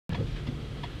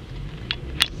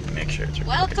church.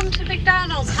 Welcome to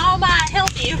McDonald's. How may I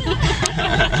help you?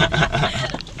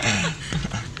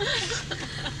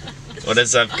 What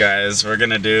is up, guys? We're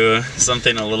gonna do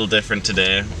something a little different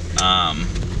today.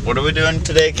 What are we doing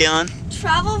today, Kaylin?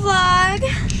 Travel vlog.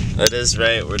 That is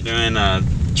right. We're doing a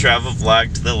travel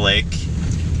vlog to the lake,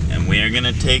 and we are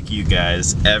gonna take you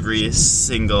guys every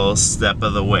single step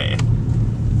of the way.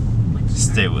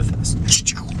 Stay with us.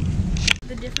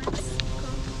 The difference.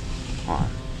 Come on.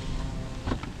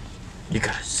 You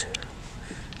gotta see.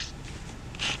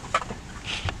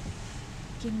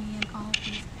 Give me an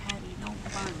all-beef patty, no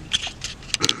bun.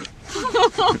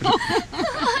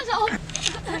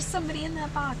 There's somebody in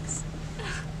that box.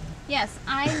 Yes,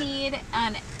 I need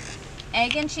an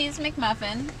egg and cheese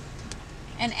McMuffin,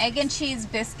 an egg and cheese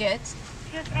biscuit.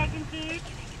 Just egg and cheese?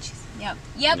 Yep.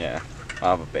 Yeah,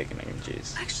 I'll have a bacon, egg, and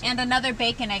cheese. Actually, and another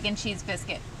bacon, egg and cheese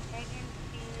biscuit. Egg and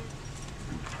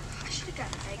cheese. I should have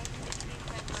gotten egg.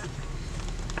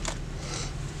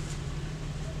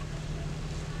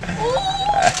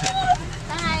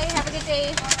 Bye, have a good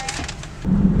day.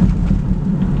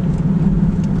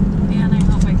 Man, I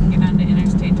hope I can get onto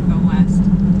interstate to go west.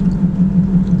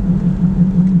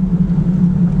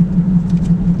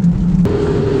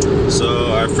 So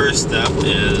our first step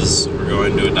is we're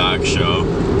going to a dog show,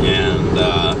 and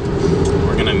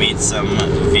we're gonna meet some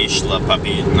Vizsla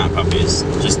not puppies,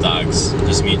 just dogs.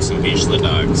 Just meet some Vizsla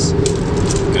dogs,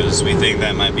 because we think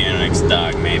that might be our next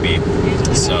dog, maybe.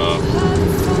 So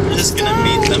we're just gonna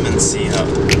meet them and see how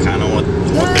kind of what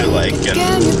they're like, and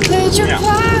yeah.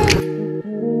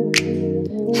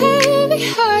 Heavy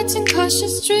hearts and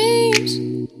cautious dreams,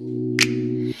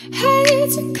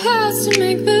 hates and cause to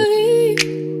make believe.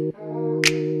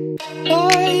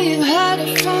 Boy, you had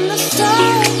it from the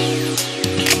start.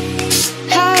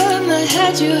 Had my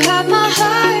head, you had my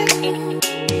heart.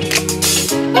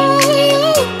 All you're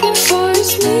looking for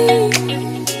is me.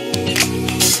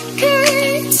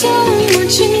 Can't tell them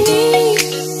what you need,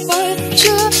 what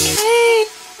you need.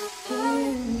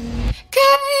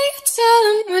 Can't tell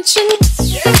them what you need.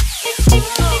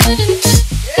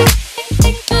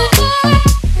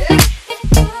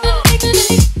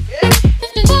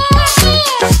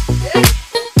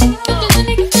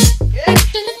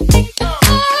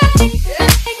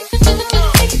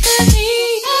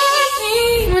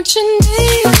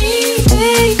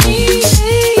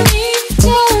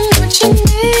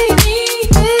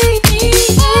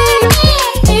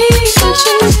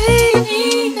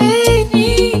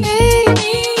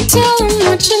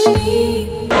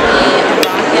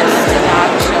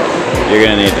 You're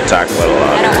gonna need to talk a little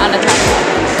louder. I don't want to talk about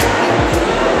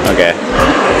it. Okay.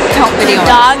 Don't video. The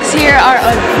dogs here are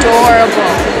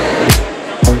adorable.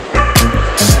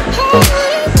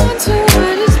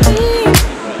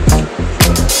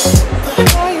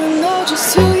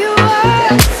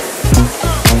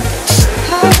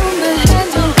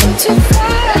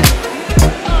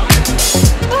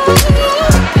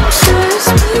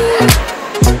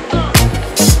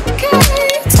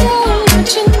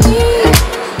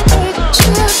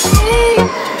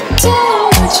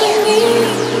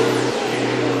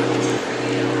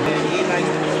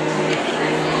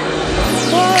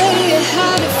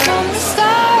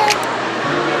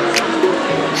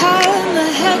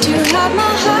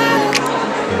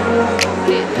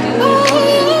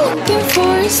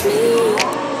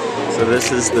 So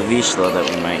this is the Vizsla that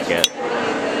we might get,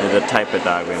 or the type of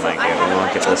dog we might get. We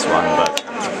won't get this one, but...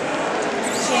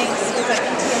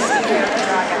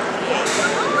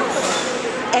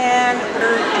 And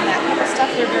that kind of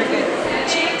stuff, they're very good.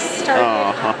 Jinx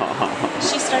started,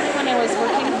 she started when I was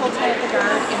working full-time at the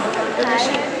guard in the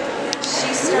Michigan.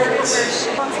 She started where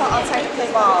she wants to go outside to play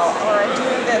ball, or do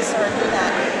this, or do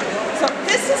that. So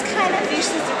this is kind of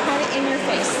Vizslas, they're kind of in your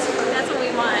face. That's what we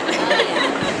want.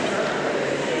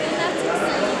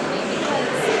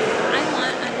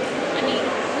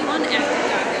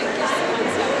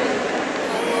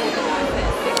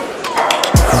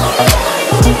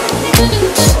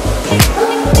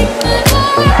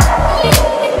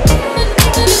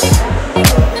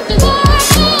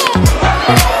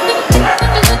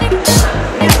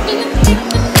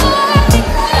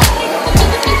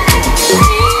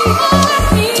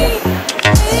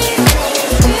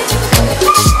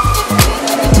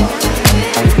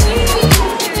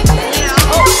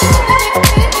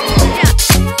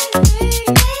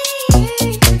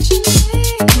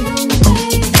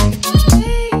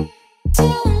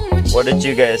 What did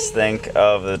you guys think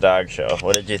of the dog show?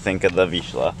 What did you think of the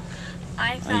Vizsla?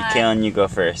 I thought... Kaylin, you go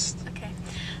first. Okay.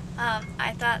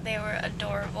 I thought they were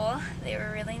adorable. They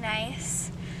were really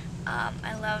nice.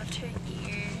 I loved her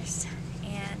ears.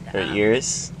 And Her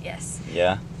ears? Yes.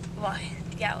 Yeah. Well,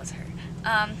 yeah, it was her.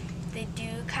 They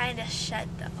do kind of shed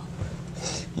though.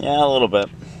 Yeah, a little bit.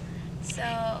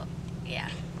 So, yeah.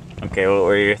 Okay, what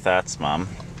were your thoughts, Mom?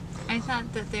 I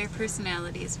thought that their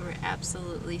personalities were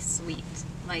absolutely sweet.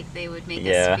 Like they would make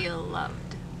Yeah. us feel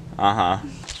loved. Uh-huh.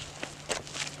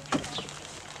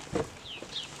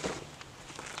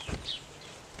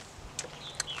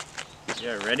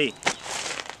 Yeah, ready.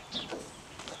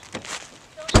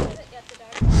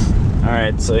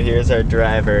 Alright, so here's our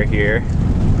driver here.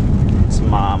 It's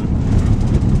Mom.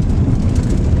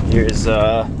 Here's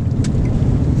the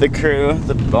crew,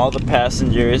 all the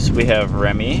passengers. We have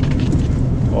Remy.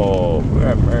 Oh,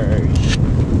 Remy.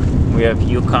 We have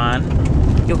Yukon.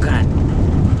 Yukon.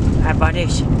 Hi,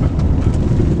 buddies.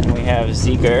 And we have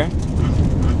Zeker.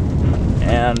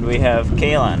 And we have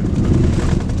Kaylin.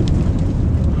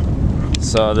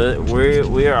 So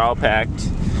we are all packed.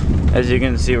 As you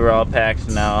can see, we're all packed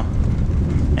now.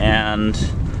 And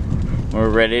we're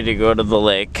ready to go to the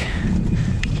lake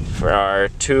for our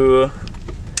 2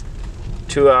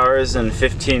 hours and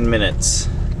 15 minutes.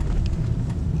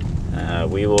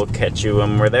 We will catch you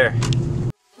when we're there.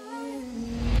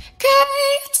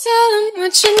 Tell 'em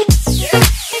what you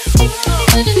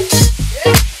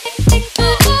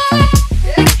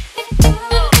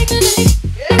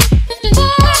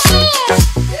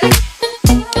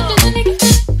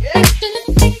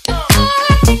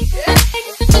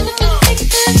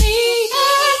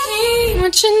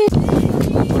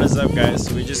What is up, guys?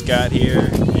 So we just got here,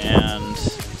 and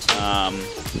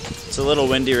it's a little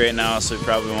windy right now, so we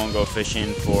probably won't go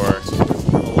fishing for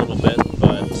a little bit,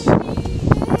 but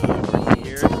we're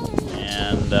here,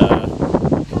 and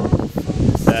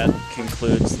that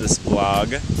concludes this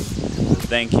vlog.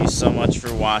 Thank you so much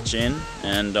for watching,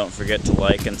 and don't forget to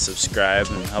like and subscribe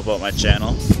and help out my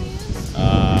channel.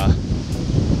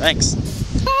 Thanks.